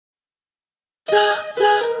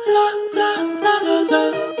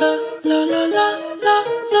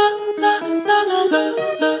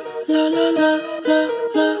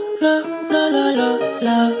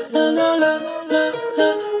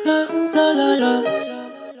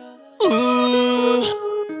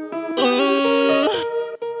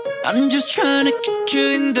I'm just trying to get you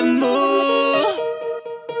in the mood.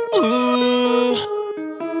 Ooh,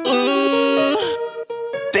 ooh.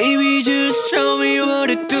 Baby, just show me what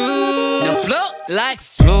to do. Now flow like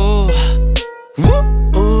flow. Woo,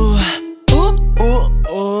 ooh, ooh, ooh,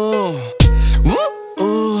 ooh. Woo,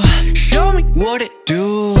 ooh. Show me what it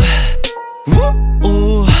do. Woo,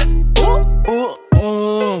 ooh, ooh, ooh,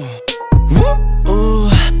 ooh. Woo, ooh.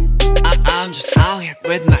 I'm just out here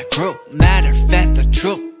with my crew. Matter of fact, the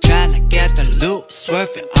truth. Tryna get the loot,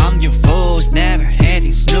 swerving on your foes, never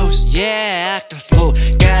hitting snooze. Yeah, act a fool,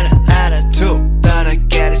 got an attitude, but I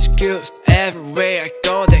get excused. Everywhere I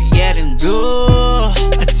go, they're getting loose.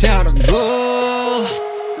 I tell them move,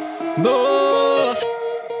 move.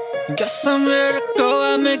 Got somewhere to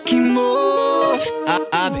go, I'm making moves.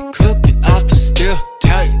 I've been cooking up a stew,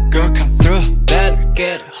 tell you girl come through. Better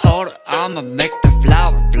get a hold of, I'ma make the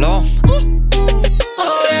flower bloom.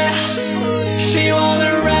 Oh yeah, she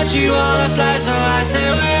wanna ride, she wanna fly, so I say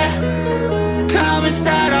where? Come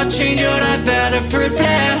inside, I'll change your life, better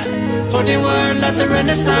prepare. Put in word like the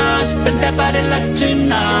Renaissance, bend that body like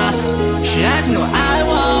gymnast. She asks me what I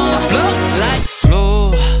want, flow like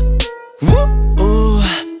flow. Woo, ooh,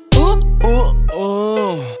 ooh, ooh,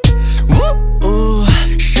 ooh. Woo, ooh,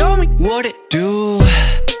 show me what it do.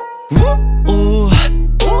 Woo, ooh,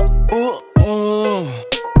 ooh, ooh, ooh.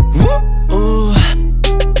 Woo, ooh.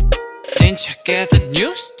 Didn't you get the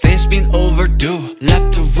news? Things been overdue.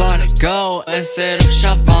 Left to wanna go and set up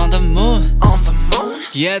shop on the moon. On the moon?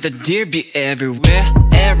 Yeah, the deer be everywhere.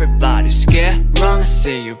 Everybody's scared. Run and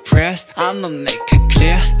say your prayers. I'ma make it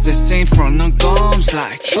clear. This ain't from no gums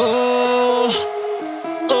like oh,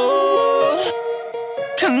 oh.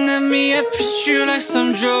 Come at me, I push you like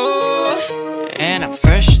some drugs. And I'm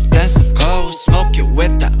fresher than some clothes. Smoke you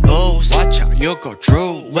with the O's. Watch how you go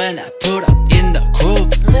through when I put up in the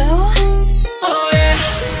group. Oh yeah,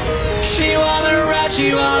 she wanna ride,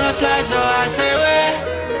 she wanna fly, so I say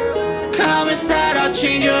where? Come inside, I'll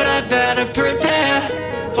change your life, better prepare.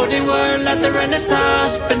 Put in word like the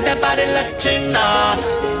Renaissance, bend that body like gymnast.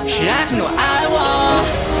 She asks me what I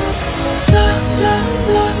want.